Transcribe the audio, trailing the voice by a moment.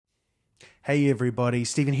Hey everybody,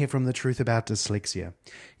 Stephen here from The Truth About Dyslexia.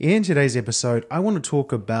 In today's episode, I want to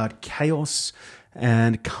talk about chaos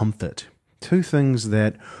and comfort. Two things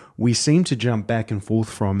that we seem to jump back and forth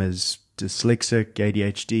from as dyslexic,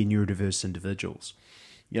 ADHD, neurodiverse individuals.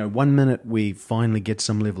 One minute we finally get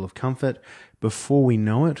some level of comfort. Before we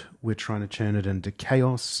know it, we're trying to turn it into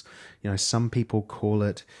chaos. Some people call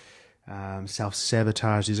it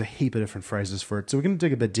self-sabotage. There's a heap of different phrases for it. So we're going to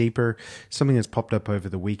dig a bit deeper. Something that's popped up over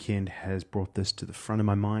the weekend has brought this to the front of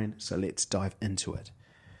my mind. So let's dive into it.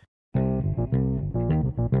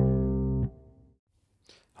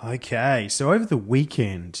 Okay, so over the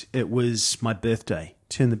weekend, it was my birthday.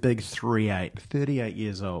 Turned the big 38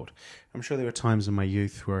 years old. I'm sure there were times in my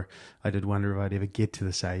youth where I did wonder if I'd ever get to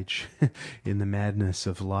this age in the madness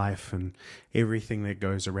of life and everything that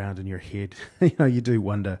goes around in your head. You do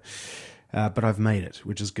wonder. But I've made it,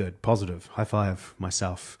 which is good. Positive. High five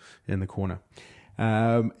myself in the corner.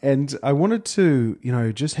 And I wanted to,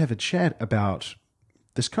 just have a chat about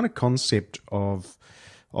this kind of concept of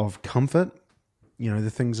comfort. The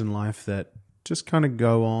things in life that just kind of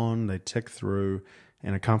go on, they tick through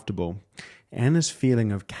and are comfortable, and this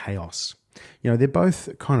feeling of chaos. They're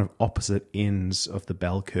both kind of opposite ends of the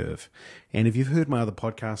bell curve. And if you've heard my other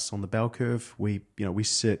podcasts on the bell curve, we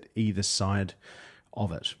sit either side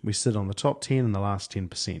of it. We sit on the top 10 and the last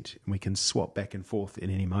 10%, and we can swap back and forth at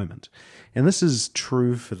any moment. And this is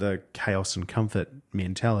true for the chaos and comfort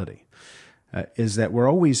mentality, is that we're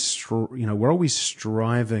always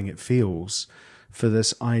striving, it feels, for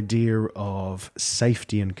this idea of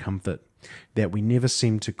safety and comfort that we never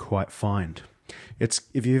seem to quite find.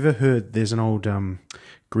 If you ever heard, there's an old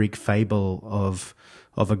Greek fable of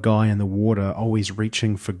a guy in the water always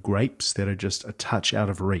reaching for grapes that are just a touch out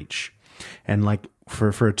of reach. And like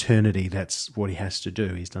for eternity, that's what he has to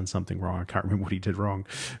do. He's done something wrong. I can't remember what he did wrong,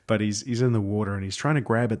 but he's in the water and he's trying to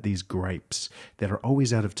grab at these grapes that are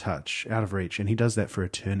always out of touch, out of reach. And he does that for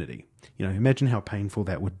eternity. Imagine how painful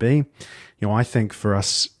that would be. I think for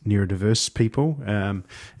us neurodiverse people,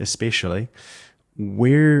 especially,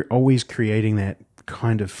 we're always creating that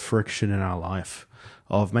kind of friction in our life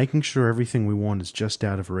of making sure everything we want is just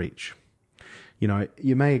out of reach.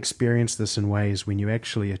 You may experience this in ways when you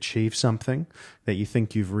actually achieve something that you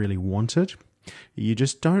think you've really wanted. You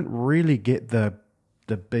just don't really get the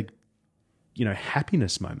big,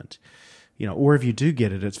 happiness moment. Or if you do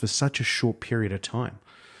get it, it's for such a short period of time.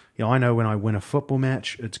 I know when I win a football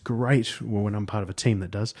match, it's great. Well, when I'm part of a team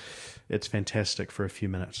that does, it's fantastic for a few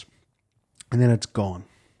minutes. And then it's gone.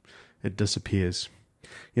 It disappears.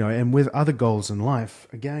 And with other goals in life,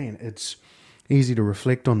 again, it's easy to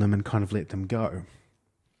reflect on them and kind of let them go.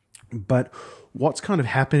 But what's kind of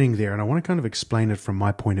happening there, and I want to kind of explain it from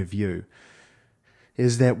my point of view,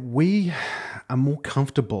 is that we are more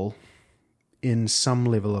comfortable in some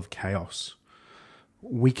level of chaos.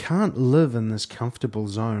 We can't live in this comfortable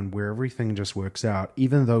zone where everything just works out,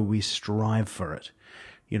 even though we strive for it.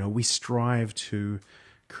 We strive to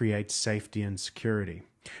create safety and security.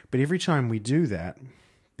 But every time we do that,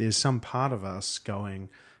 there's some part of us going,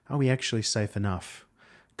 are we actually safe enough?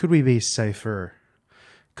 Could we be safer?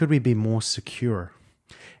 Could we be more secure?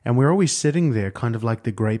 And we're always sitting there kind of like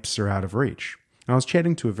the grapes are out of reach. I was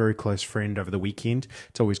chatting to a very close friend over the weekend.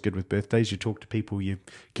 It's always good with birthdays. You talk to people you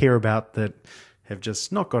care about that have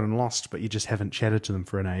just not gotten lost, but you just haven't chatted to them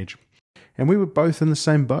for an age. And we were both in the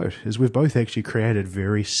same boat, as we've both actually created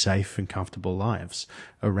very safe and comfortable lives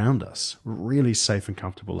around us, really safe and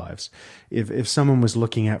comfortable lives. If someone was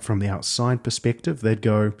looking at from the outside perspective, they'd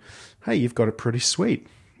go, hey, you've got it pretty sweet.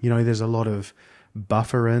 There's a lot of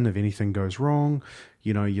buffer in if anything goes wrong.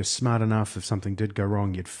 You're smart enough if something did go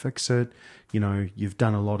wrong, you'd fix it. You've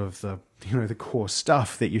done a lot of the core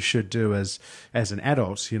stuff that you should do as an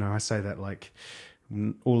adult. I say that like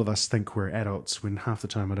all of us think we're adults when half the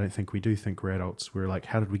time I don't think we do think we're adults. We're like,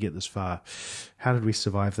 how did we get this far? How did we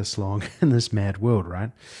survive this long in this mad world,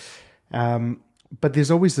 right? But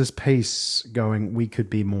there's always this piece going, we could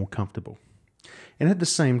be more comfortable. And at the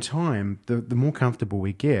same time, the more comfortable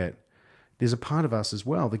we get, there's a part of us as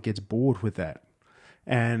well that gets bored with that.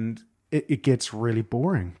 And it gets really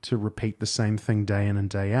boring to repeat the same thing day in and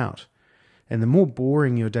day out. And the more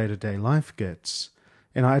boring your day-to-day life gets,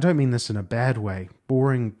 and I don't mean this in a bad way,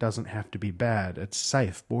 boring doesn't have to be bad, it's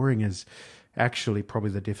safe. Boring is actually probably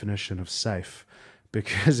the definition of safe.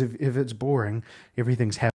 Because if it's boring,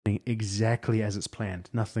 everything's happening exactly as it's planned.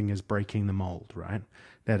 Nothing is breaking the mold, right?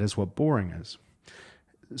 That is what boring is.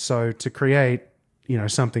 So to create,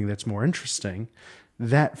 something that's more interesting,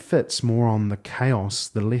 that fits more on the chaos,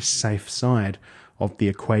 the less safe side of the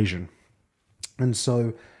equation. And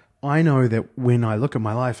so I know that when I look at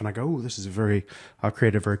my life and I go, oh, I've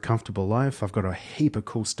created a very comfortable life. I've got a heap of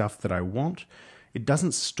cool stuff that I want. It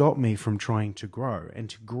doesn't stop me from trying to grow. And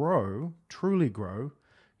to grow, truly grow,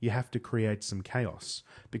 you have to create some chaos,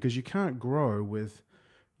 because you can't grow with,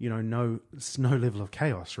 no level of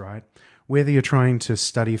chaos, right? Whether you're trying to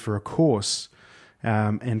study for a course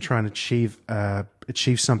and trying to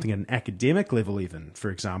achieve something at an academic level, even, for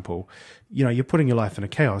example, you're putting your life in a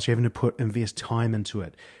chaos. You're having to invest time into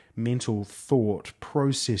it, mental thought,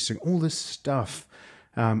 processing, all this stuff.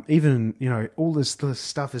 All this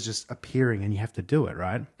stuff is just appearing and you have to do it,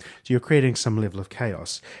 right? So you're creating some level of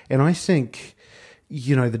chaos. And I think,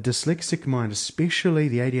 the dyslexic mind, especially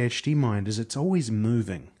the ADHD mind, it's always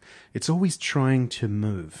moving. It's always trying to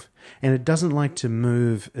move. And it doesn't like to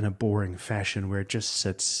move in a boring fashion where it just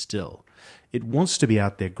sits still. It wants to be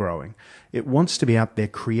out there growing. It wants to be out there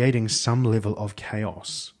creating some level of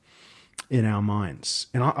chaos in our minds.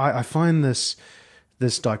 And I find this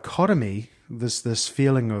dichotomy, this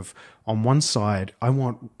feeling of, on one side, I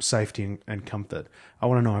want safety and comfort. I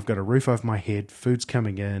want to know I've got a roof over my head, food's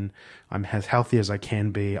coming in, I'm as healthy as I can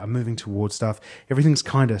be, I'm moving towards stuff. Everything's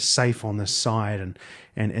kind of safe on this side and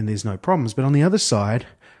there's no problems. But on the other side,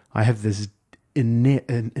 I have this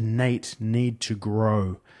innate need to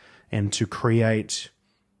grow and to create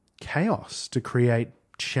chaos, to create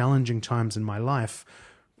challenging times in my life,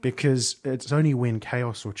 because it's only when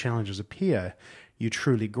chaos or challenges appear you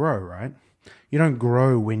truly grow, right? You don't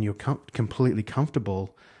grow when you're completely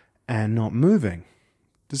comfortable and not moving.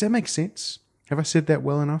 Does that make sense? Have I said that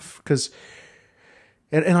well enough?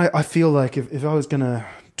 And I feel like if I was going to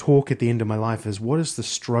talk at the end of my life as what has the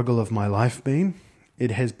struggle of my life been,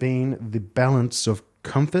 it has been the balance of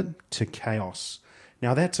comfort to chaos.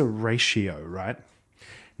 Now that's a ratio, right?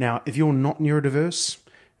 Now, if you're not neurodiverse,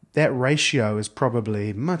 that ratio is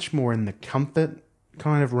probably much more in the comfort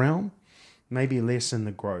kind of realm, maybe less in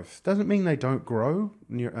the growth. Doesn't mean they don't grow,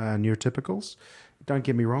 neurotypicals. Don't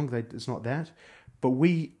get me wrong, it's not that. But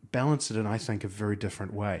we balance it in, I think, a very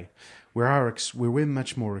different way, where we're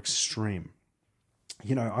much more extreme.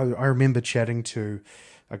 I remember chatting to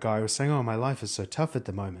a guy who was saying, oh, my life is so tough at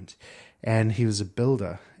the moment. And he was a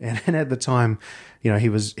builder. And at the time, he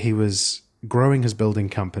was growing his building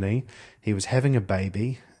company. He was having a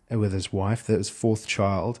baby with his wife, that was fourth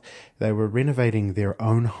child. They were renovating their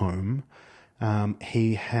own home.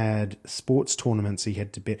 He had sports tournaments he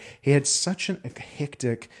had to bet. He had such a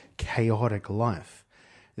hectic, chaotic life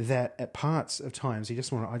that at parts of times I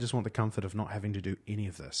just want the comfort of not having to do any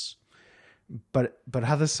of this. But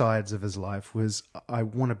other sides of his life was, I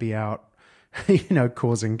want to be out,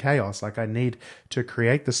 causing chaos. Like, I need to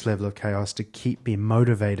create this level of chaos to keep me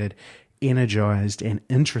motivated, energized, and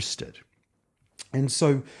interested. And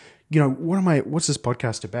so, what's this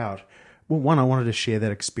podcast about? Well, one, I wanted to share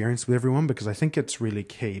that experience with everyone because I think it's really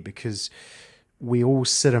key, because we all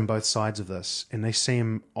sit on both sides of this and they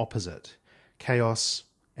seem opposite, chaos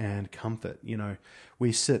and comfort.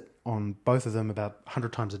 We sit on both of them about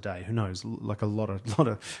 100 times a day. Who knows? Like a lot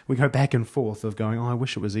of, we go back and forth of going, oh, I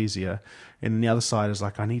wish it was easier. And then the other side is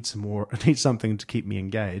like, I need something to keep me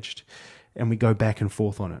engaged. And we go back and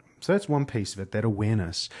forth on it. So that's one piece of it, that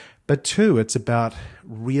awareness. But two, it's about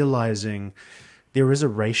realizing there is a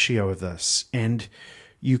ratio of this, and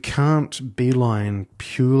you can't beeline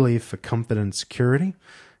purely for comfort and security,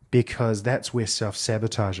 because that's where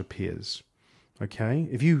self-sabotage appears. Okay?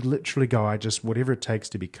 If you literally go, whatever it takes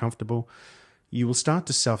to be comfortable, you will start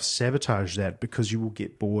to self-sabotage that, because you will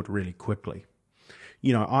get bored really quickly.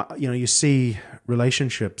 You see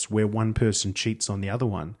relationships where one person cheats on the other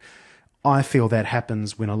one. I feel that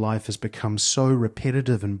happens when a life has become so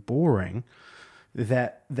repetitive and boring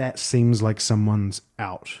that seems like someone's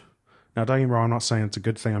out. Now, don't get me wrong, I'm not saying it's a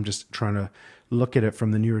good thing. I'm just trying to look at it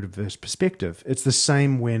from the neurodiverse perspective. It's the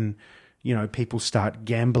same when, people start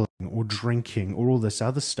gambling or drinking or all this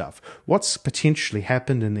other stuff. What's potentially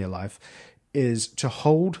happened in their life is, to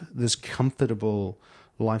hold this comfortable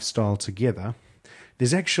lifestyle together,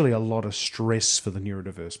 there's actually a lot of stress for the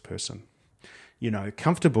neurodiverse person.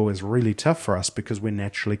 Comfortable is really tough for us because we're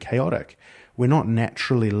naturally chaotic. We're not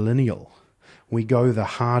naturally lineal. We go the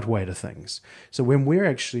hard way to things. So when we're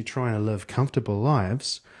actually trying to live comfortable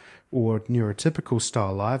lives, or neurotypical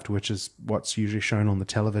style lives, which is what's usually shown on the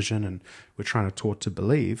television and we're trying to taught to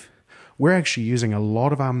believe, we're actually using a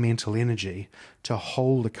lot of our mental energy to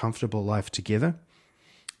hold a comfortable life together.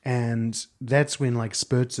 And that's when, like,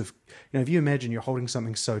 spurts of, if you imagine you're holding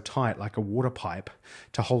something so tight, like a water pipe,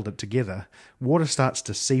 to hold it together, water starts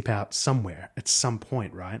to seep out somewhere at some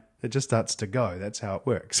point, right? It just starts to go. That's how it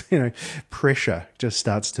works. Pressure just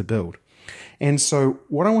starts to build. And so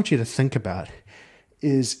what I want you to think about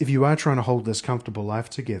is if you are trying to hold this comfortable life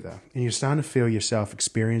together and you're starting to feel yourself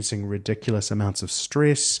experiencing ridiculous amounts of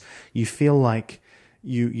stress, you feel like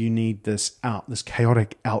you need this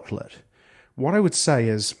chaotic outlet. What I would say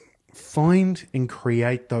is find and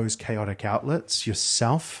create those chaotic outlets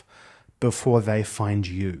yourself before they find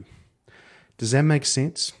you. Does that make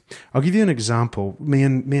sense? I'll give you an example. Me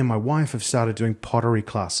and my wife have started doing pottery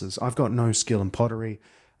classes. I've got no skill in pottery.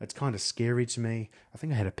 It's kind of scary to me. I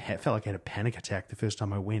think felt like I had a panic attack the first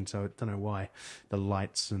time I went. So I don't know why. The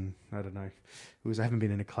lights and I don't know. I haven't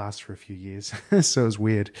been in a class for a few years, so it was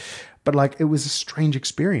weird. But it was a strange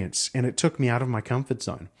experience, and it took me out of my comfort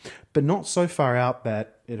zone. But not so far out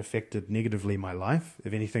that it affected negatively my life.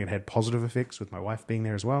 If anything, it had positive effects with my wife being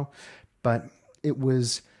there as well. But it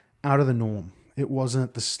was out of the norm. It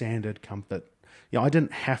wasn't the standard comfort. I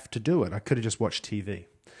didn't have to do it. I could have just watched TV.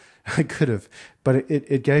 I could have, but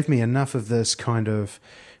it gave me enough of this kind of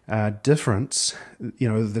difference,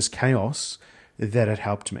 this chaos, that it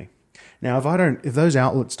helped me. Now, if those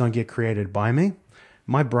outlets don't get created by me,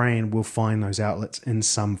 my brain will find those outlets in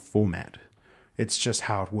some format. It's just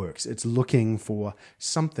how it works. It's looking for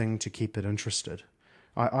something to keep it interested.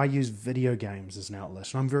 I use video games as an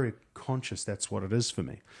outlet, and I'm very conscious that's what it is for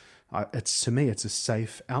me. To me, it's a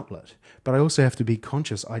safe outlet. But I also have to be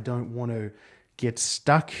conscious I don't want to get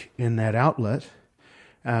stuck in that outlet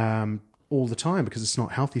all the time because it's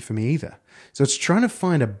not healthy for me either. So it's trying to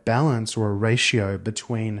find a balance or a ratio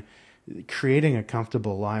between creating a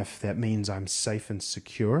comfortable life that means I'm safe and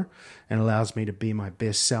secure and allows me to be my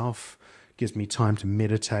best self, gives me time to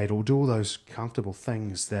meditate or do all those comfortable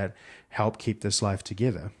things that help keep this life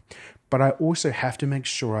together. But I also have to make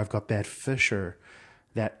sure I've got that fissure,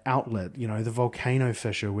 that outlet, the volcano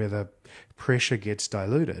fissure where the pressure gets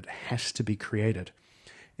diluted, has to be created.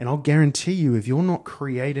 And I'll guarantee you, if you're not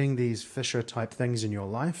creating these fissure type things in your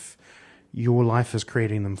life is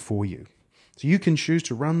creating them for you. So you can choose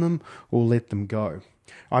to run them or let them go.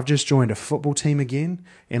 I've just joined a football team again,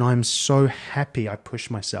 and I'm so happy I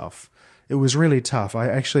pushed myself. It was really tough. I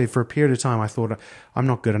actually, for a period of time, I thought, I'm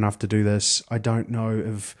not good enough to do this. I don't know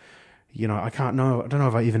if, I don't know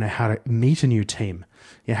if I even know how to meet a new team.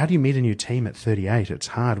 How do you meet a new team at 38? It's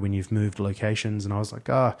hard when you've moved locations. And I was like,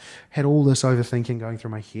 had all this overthinking going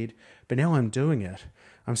through my head. But now I'm doing it.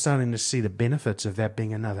 I'm starting to see the benefits of that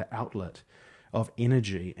being another outlet of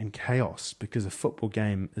energy and chaos, because a football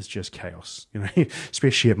game is just chaos,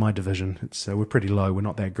 especially at my division. We're pretty low. We're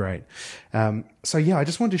not that great. I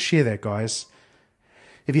just wanted to share that, guys.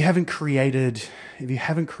 If you haven't created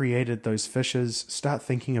those fissures, start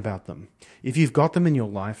thinking about them. If you've got them in your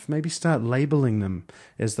life, maybe start labeling them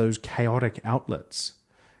as those chaotic outlets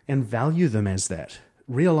and value them as that.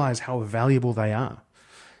 Realize how valuable they are.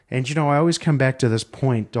 And I always come back to this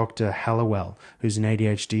point Dr. Hallowell, who's an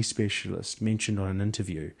ADHD specialist, mentioned on an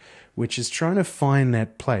interview, which is trying to find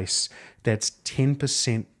that place that's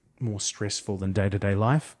 10% more stressful than day-to-day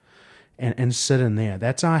life and sit in there.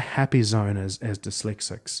 That's our happy zone as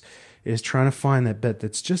dyslexics, is trying to find that bit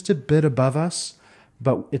that's just a bit above us,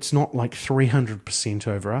 but it's not like 300%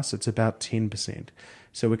 over us. It's about 10%.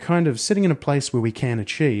 So we're kind of sitting in a place where we can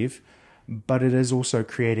achieve, but it is also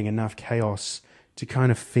creating enough chaos to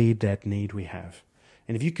kind of feed that need we have.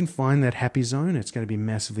 And if you can find that happy zone, it's going to be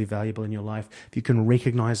massively valuable in your life. If you can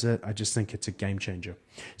recognize it, I just think it's a game changer.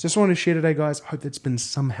 So just wanted to share today, guys. I hope that's been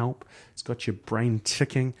some help. It's got your brain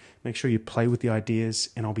ticking. Make sure you play with the ideas,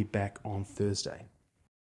 and I'll be back on Thursday.